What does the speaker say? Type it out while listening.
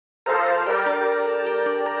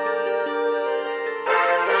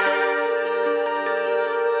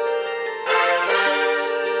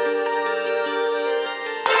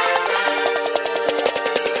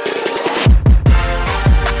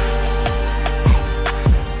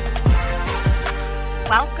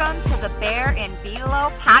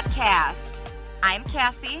Buffalooooooooo podcast. I'm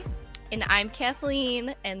Cassie. And I'm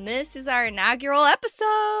Kathleen, and this is our inaugural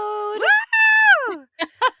episode. Woo!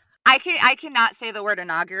 I cannot say the word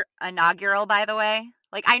inaugural, by the way.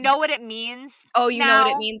 Like, I know what it means. Oh, you know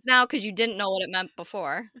what it means now because you didn't know what it meant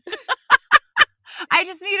before. I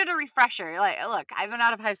just needed a refresher. Like, look, I've been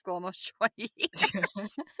out of high school almost 20 years.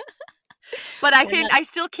 But I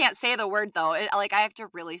still can't say the word, though. I have to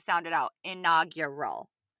really sound it out. Inaugural.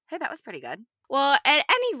 Hey, that was pretty good. Well, at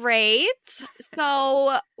any rate,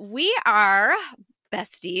 so we are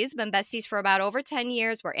besties, been besties for about over 10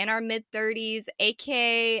 years. We're in our mid-30s,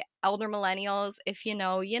 aka elder millennials. If you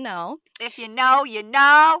know, you know. If you know, you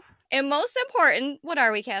know. And most important, what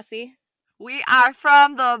are we, Cassie? We are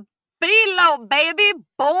from the below, baby,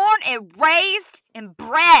 born and raised and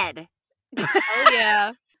bred. Oh,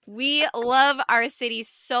 yeah. We love our city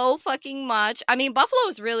so fucking much. I mean, Buffalo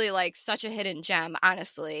is really like such a hidden gem,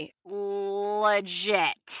 honestly.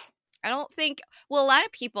 Legit. I don't think, well, a lot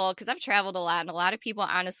of people, because I've traveled a lot, and a lot of people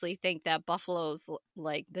honestly think that Buffalo's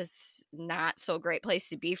like this not so great place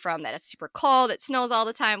to be from, that it's super cold, it snows all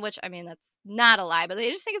the time, which, I mean, that's not a lie, but they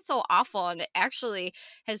just think it's so awful, and it actually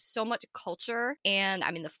has so much culture, and,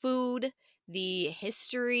 I mean, the food, the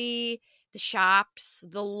history, the shops,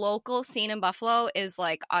 the local scene in Buffalo is,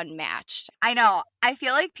 like, unmatched. I know. I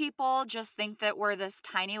feel like people just think that we're this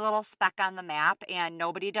tiny little speck on the map and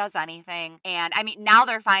nobody does anything. And, I mean, now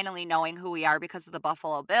they're finally knowing who we are because of the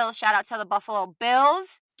Buffalo Bills. Shout out to the Buffalo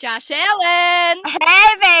Bills. Josh Allen! Hey,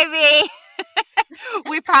 baby!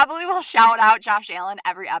 We probably will shout out Josh Allen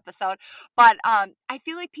every episode. But I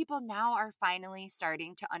feel like people now are finally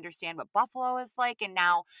starting to understand what Buffalo is like. And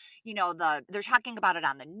now, you know, they're talking about it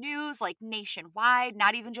on the news, like nationwide,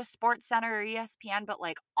 not even just SportsCenter or ESPN, but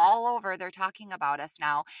like all over. They're talking about us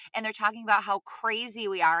now. And they're talking about how crazy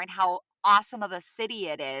we are and how awesome of a city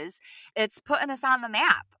it is. It's putting us on the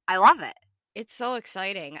map. I love it. It's so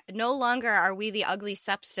exciting. No longer are we the ugly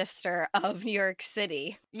stepsister of New York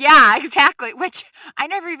City. Yeah, exactly. Which I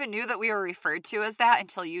never even knew that we were referred to as that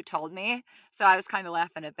until you told me. So I was kind of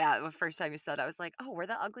laughing at that the first time you said it. I was like, oh, we're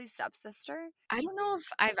the ugly stepsister? I don't know if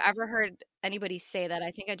I've ever heard anybody say that.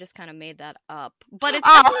 I think I just kind of made that up. But it's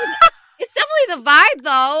definitely the vibe,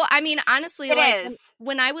 though. I mean, honestly,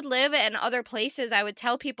 when I would live in other places, I would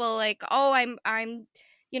tell people like, oh, I'm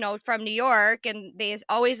you know, from New York, and they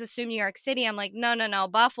always assume New York City. I'm like, no,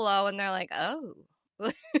 Buffalo. And they're like, oh.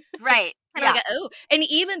 Right. Yeah. Like, oh. And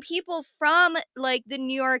even people from, like, the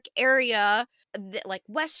New York area, like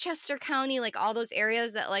Westchester County, like all those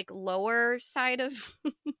areas that, like, lower side of,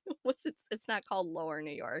 it's not called lower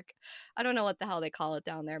New York. I don't know what the hell they call it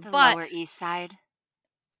down there. But Lower East Side?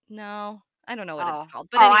 No, I don't know what it's called.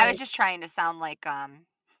 But anyway. I was just trying to sound like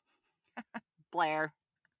Blair.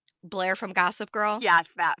 Blair from Gossip Girl? Yes,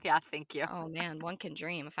 that. Yeah, thank you. Oh, man, one can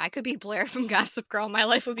dream. If I could be Blair from Gossip Girl, my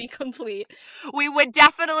life would be complete. We would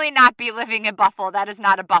definitely not be living in Buffalo. That is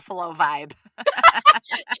not a Buffalo vibe.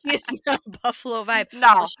 She is not a Buffalo vibe. No.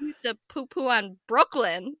 Well, she used to poo-poo on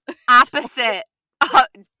Brooklyn. Opposite.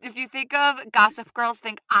 If you think of Gossip Girls,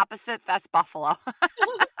 think opposite, that's Buffalo.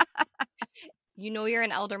 You know you're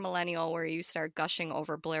an elder millennial where you start gushing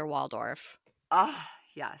over Blair Waldorf. Oh,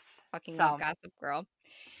 yes. Fucking love Gossip Girl.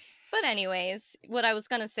 But anyways, what I was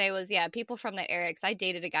going to say was, yeah, people from that area, because I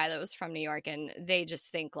dated a guy that was from New York, and they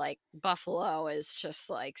just think, like, Buffalo is just,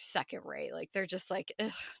 like, second rate. Like, they're just, like,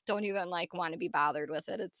 ugh, don't even, like, want to be bothered with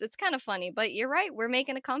it. It's kind of funny. But you're right. We're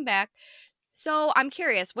making a comeback. So I'm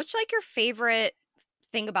curious, what's, like, your favorite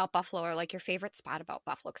thing about Buffalo, or, like, your favorite spot about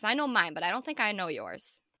Buffalo? Because I know mine, but I don't think I know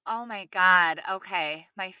yours. Oh, my God. Okay.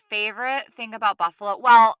 My favorite thing about Buffalo,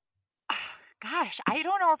 well, gosh, I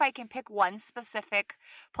don't know if I can pick one specific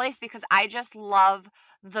place because I just love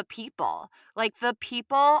the people. Like, the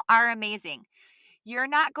people are amazing. You're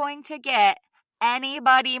not going to get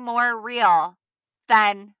anybody more real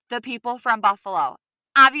than the people from Buffalo.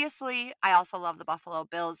 Obviously, I also love the Buffalo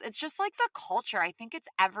Bills. It's just like the culture. I think it's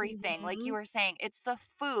everything. Mm-hmm. Like you were saying, it's the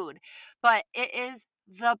food, but it is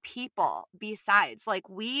the people besides. Like,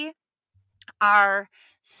 we are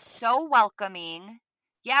so welcoming.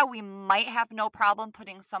 Yeah, we might have no problem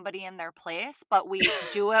putting somebody in their place, but we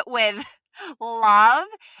do it with love,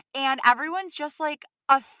 and everyone's just like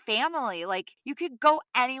a family. Like, you could go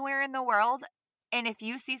anywhere in the world, and if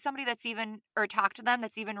you see somebody that's even, or talk to them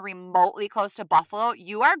that's even remotely close to Buffalo,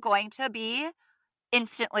 you are going to be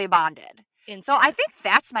instantly bonded. So I think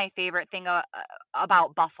that's my favorite thing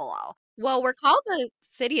about Buffalo. Well, we're called the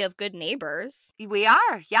city of good neighbors. We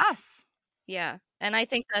are, yes. Yeah, and I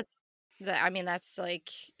think that's I mean, that's like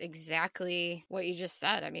exactly what you just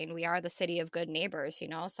said. I mean, we are the city of good neighbors, you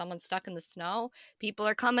know? Someone's stuck in the snow, people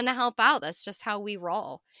are coming to help out. That's just how we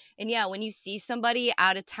roll. And yeah, when you see somebody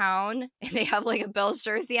out of town and they have like a Bills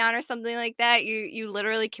jersey on or something like that, you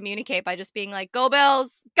literally communicate by just being like, "Go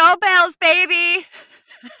Bills." Go Bills, baby.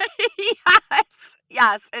 Yes.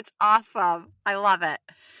 Yes, it's awesome. I love it.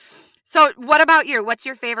 So, what about you? What's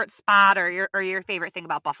your favorite spot or your favorite thing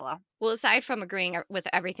about Buffalo? Well, aside from agreeing with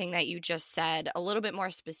everything that you just said, a little bit more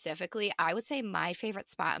specifically, I would say my favorite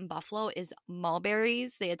spot in Buffalo is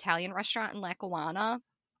Mulberry's, the Italian restaurant in Lackawanna.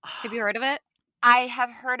 Have you heard of it? I have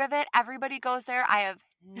heard of it. Everybody goes there. I have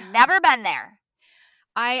never been there.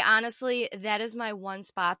 I honestly, that is my one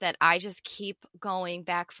spot that I just keep going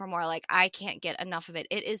back for more. Like, I can't get enough of it.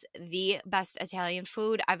 It is the best Italian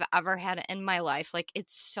food I've ever had in my life. Like,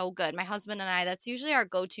 it's so good. My husband and I, that's usually our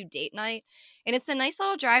go-to date night. And it's a nice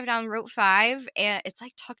little drive down Route 5, and it's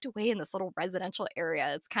like tucked away in this little residential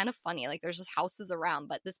area. It's kind of funny. Like, there's just houses around,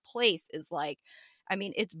 but this place is like, I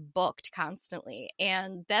mean, it's booked constantly.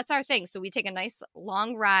 And that's our thing. So we take a nice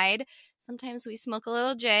long ride. Sometimes we smoke a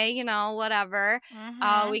little J, you know, whatever.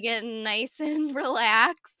 Mm-hmm. We get nice and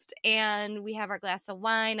relaxed, and we have our glass of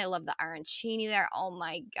wine. I love the arancini there. Oh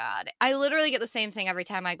my God. I literally get the same thing every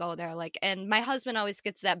time I go there. Like, and my husband always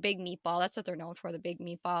gets that big meatball. That's what they're known for, the big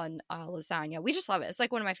meatball and lasagna. We just love it. It's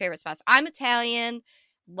like one of my favorite spots. I'm Italian,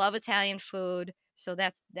 love Italian food. So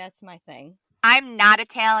that's my thing. I'm not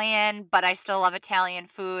Italian, but I still love Italian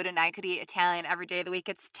food, and I could eat Italian every day of the week.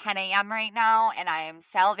 It's 10 a.m. right now, and I am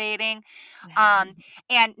salivating.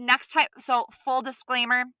 And next time, so full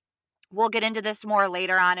disclaimer, we'll get into this more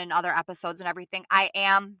later on in other episodes and everything. I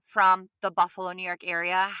am from the Buffalo, New York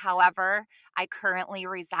area. However, I currently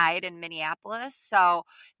reside in Minneapolis. So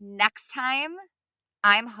next time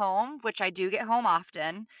I'm home, which I do get home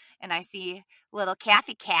often, and I see little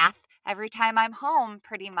Kathy Kath every time I'm home,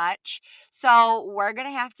 pretty much. So we're going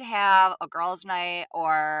to have a girls' night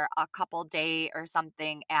or a couple date or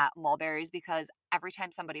something at Mulberry's, because every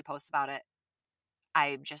time somebody posts about it,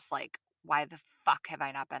 I'm just like, why the fuck have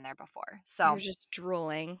I not been there before? You're So just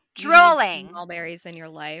drooling. You need some drooling. mulberries in your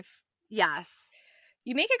life. Yes.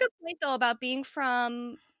 You make a good point though about being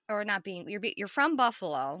from, or not being, you're from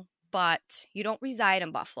Buffalo, but you don't reside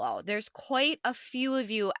in Buffalo. There's quite a few of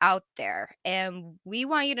you out there, and we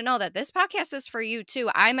want you to know that this podcast is for you too.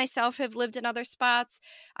 I myself have lived in other spots.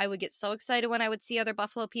 I would get so excited when I would see other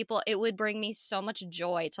Buffalo people. It would bring me so much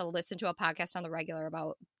joy to listen to a podcast on the regular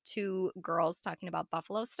about two girls talking about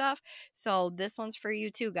Buffalo stuff. So this one's for you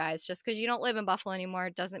too, guys. Just because you don't live in Buffalo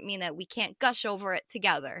anymore doesn't mean that we can't gush over it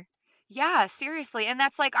together. Yeah, seriously. And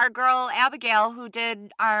that's like our girl Abigail who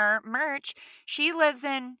did our merch. She lives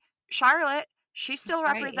in Charlotte. She's still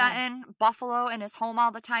That's right. Yeah. representing Buffalo and is home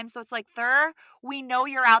all the time. So it's like, Thur, we know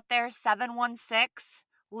you're out there, 716.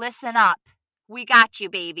 Listen up. We got you,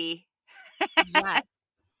 baby. Yes.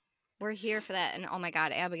 We're here for that. And oh my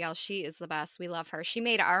God, Abigail, she is the best. We love her. She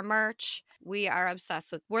made our merch. We are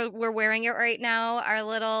obsessed with. We're wearing it right now. Our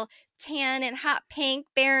little tan and hot pink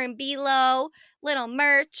Bear and Below little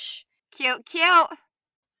merch. Cute, cute. All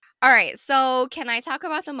right. So can I talk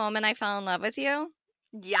about the moment I fell in love with you?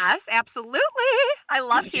 Yes, absolutely. I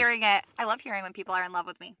love hearing it. I love hearing when people are in love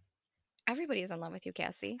with me. Everybody is in love with you,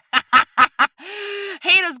 Cassie.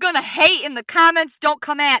 Haters gonna hate in the comments. Don't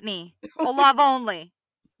come at me. A love only.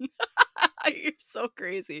 You're so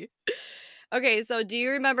crazy. Okay, so do you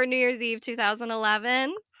remember New Year's Eve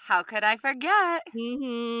 2011? How could I forget?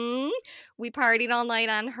 We partied all night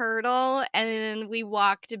on Hurdle, and then we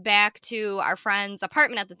walked back to our friend's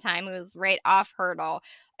apartment at the time. It was right off Hurdle,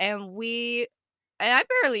 and I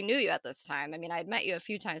barely knew you at this time. I mean, I'd met you a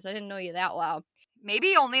few times. I didn't know you that well.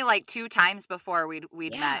 Maybe only like 2 times before we'd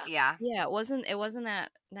Yeah. met. Yeah. Yeah, it wasn't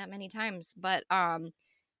that many times, but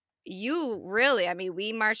you really, I mean,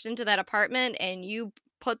 we marched into that apartment and you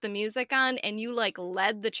put the music on and you like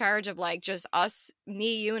led the charge of like just us,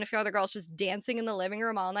 me, you, and a few other girls just dancing in the living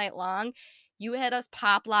room all night long. You had us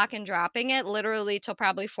pop, lock, and dropping it literally till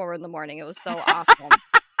probably 4 in the morning. It was so awesome.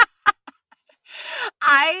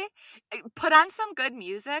 I put on some good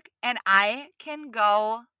music and I can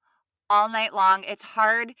go all night long. It's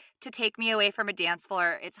hard to take me away from a dance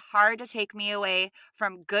floor. It's hard to take me away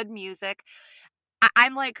from good music.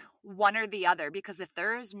 I'm like one or the other, because if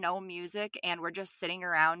there is no music and we're just sitting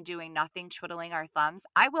around doing nothing, twiddling our thumbs,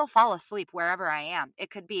 I will fall asleep wherever I am.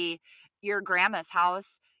 It could be your grandma's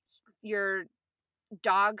house, your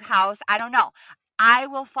dog house. I don't know. I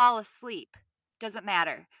will fall asleep. Doesn't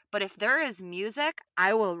matter. But if there is music,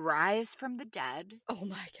 I will rise from the dead. Oh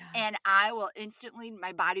my God. And I will instantly,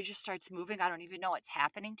 my body just starts moving. I don't even know what's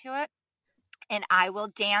happening to it. And I will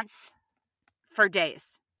dance for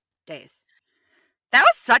days. Days. That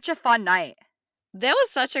was such a fun night. That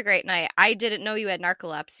was such a great night. I didn't know you had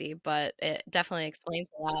narcolepsy, but it definitely explains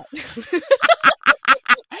a lot.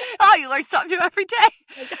 Oh, you learn something new every day.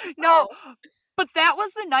 I guess No, so. but that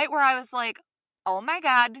was the night where I was like, oh my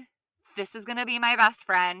God, this is going to be my best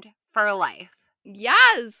friend for life.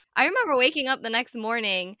 Yes. I remember waking up the next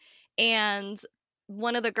morning and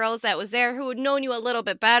one of the girls that was there who had known you a little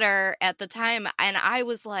bit better at the time, and I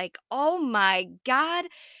was like, oh my God.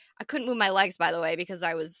 I couldn't move my legs, by the way, because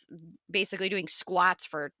I was basically doing squats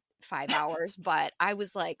for 5 hours. But I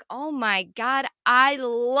was like, oh my God, I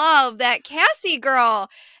love that Cassie girl.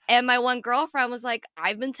 And my one girlfriend was like,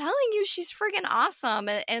 I've been telling you she's freaking awesome.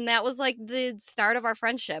 And that was like the start of our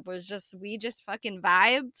friendship. It was just, we just fucking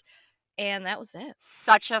vibed. And that was it.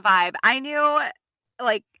 Such a vibe. I knew,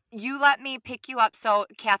 like, you let me pick you up. So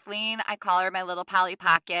Kathleen, I call her my little Polly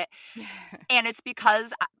Pocket. And it's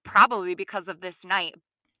probably because of this night.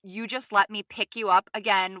 You just let me pick you up.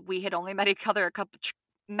 Again, we had only met each other a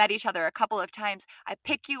couple of times. I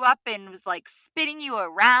pick you up and was like spinning you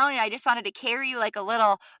around, and I just wanted to carry you like a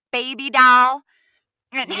little baby doll.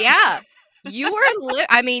 Yeah. You were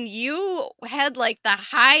you had like the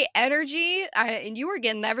high energy and you were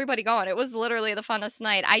getting everybody going. It was literally the funnest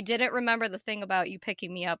night. I didn't remember the thing about you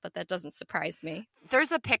picking me up, but that doesn't surprise me.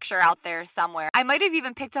 There's a picture out there somewhere. I might have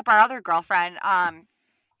even picked up our other girlfriend,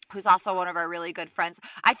 who's also one of our really good friends.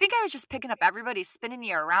 I think I was just picking up everybody, spinning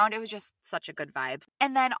you around. It was just such a good vibe.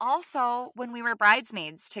 And then also when we were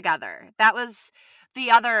bridesmaids together, that was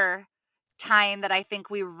the other time that I think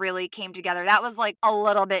we really came together. That was like a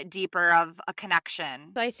little bit deeper of a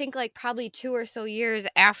connection. So I think like probably 2 or so years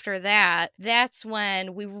after that, that's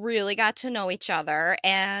when we really got to know each other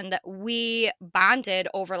and we bonded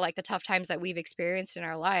over like the tough times that we've experienced in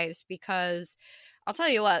our lives, because I'll tell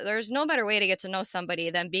you what, there's no better way to get to know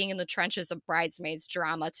somebody than being in the trenches of bridesmaids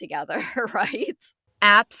drama together, right?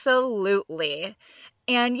 Absolutely.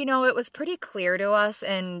 And, it was pretty clear to us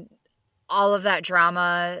in all of that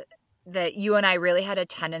drama that you and I really had a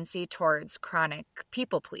tendency towards chronic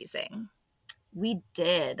people pleasing. We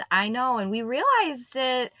did. I know. And we realized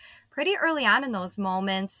it pretty early on in those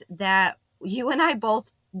moments that you and I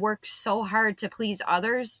both worked so hard to please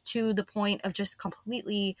others to the point of just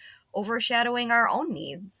completely overshadowing our own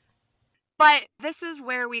needs. But this is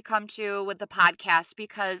where we come to with the podcast,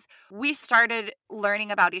 because we started learning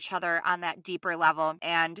about each other on that deeper level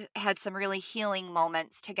and had some really healing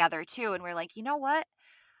moments together too. And we're like, you know what?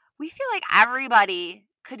 We feel like everybody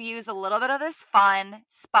could use a little bit of this fun,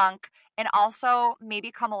 spunk, and also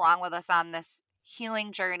maybe come along with us on this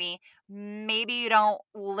healing journey. Maybe you don't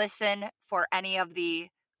listen for any of the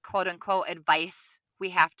quote unquote advice we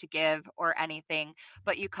have to give or anything,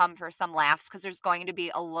 but you come for some laughs, because there's going to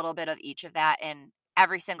be a little bit of each of that in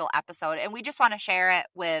every single episode. And we just want to share it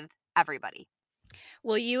with everybody.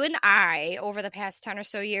 Well, you and I, over the past 10 or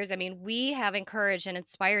so years, we have encouraged and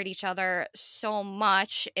inspired each other so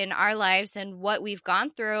much in our lives and what we've gone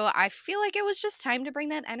through. I feel like it was just time to bring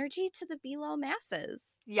that energy to the below masses.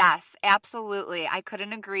 Yes, absolutely. I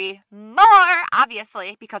couldn't agree more,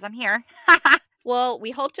 obviously, because I'm here. Well, we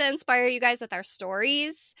hope to inspire you guys with our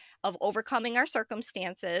stories of overcoming our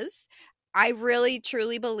circumstances. I really,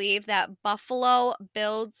 truly believe that Buffalo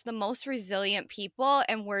builds the most resilient people,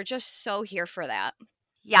 and we're just so here for that.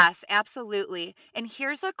 Yes, absolutely. And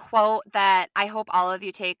here's a quote that I hope all of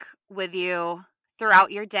you take with you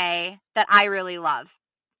throughout your day that I really love.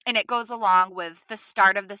 And it goes along with the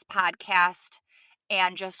start of this podcast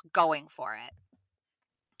and just going for it.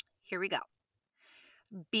 Here we go.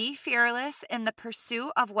 Be fearless in the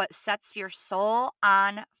pursuit of what sets your soul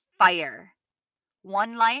on fire.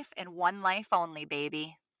 One life and one life only,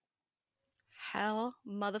 baby. Hell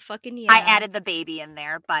motherfucking yeah. I added the baby in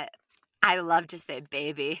there, but I love to say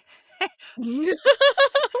baby. Oh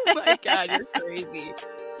my God, you're crazy.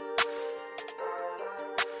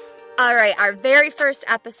 All right, our very first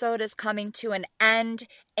episode is coming to an end,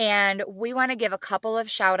 and we want to give a couple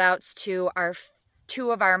of shout outs to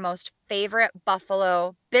two of our most favorite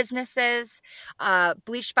Buffalo businesses.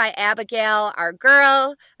 Bleached by Abigail, our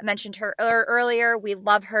girl. I mentioned her earlier. We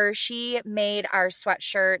love her. She made our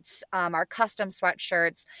sweatshirts, our custom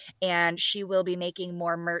sweatshirts, and she will be making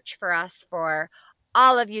more merch for us for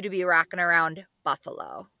all of you to be rocking around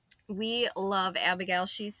Buffalo. We love Abigail.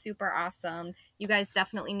 She's super awesome. You guys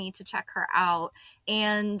definitely need to check her out.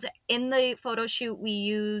 And in the photo shoot, we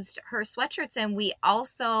used her sweatshirts, and we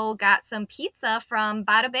also got some pizza from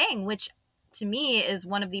Bada Bang, which to me is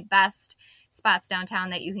one of the best spots downtown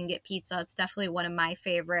that you can get pizza. It's definitely one of my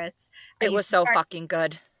favorites. It was so fucking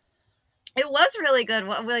good. It was really good.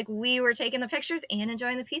 Like, we were taking the pictures and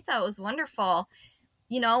enjoying the pizza. It was wonderful.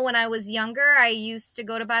 You know, when I was younger, I used to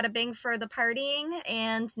go to Bada Bing for the partying,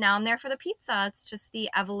 and now I'm there for the pizza. It's just the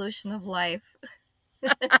evolution of life.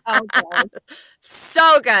 Oh, God.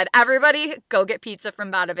 So good. Everybody go get pizza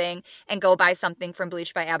from Bada Bing and go buy something from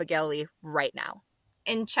Bleached by Abigail Lee right now.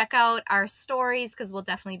 And check out our stories, because we'll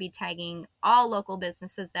definitely be tagging all local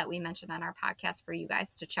businesses that we mentioned on our podcast for you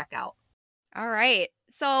guys to check out. All right.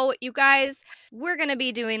 So, you guys, we're going to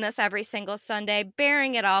be doing this every single Sunday,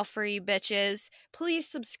 bearing it all for you bitches. Please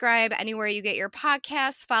subscribe anywhere you get your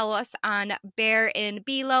podcasts. Follow us on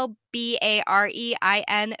Bareinblo, BAREINBLO,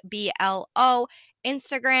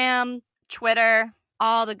 Instagram, Twitter,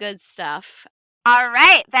 all the good stuff. All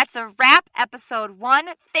right, that's a wrap, episode 1.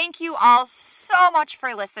 Thank you all so much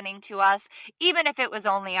for listening to us, even if it was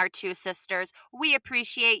only our 2 sisters. We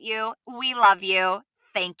appreciate you. We love you.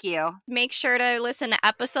 Thank you. Make sure to listen to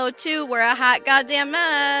episode 2. We're a hot goddamn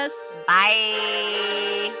mess.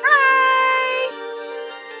 Bye. Bye.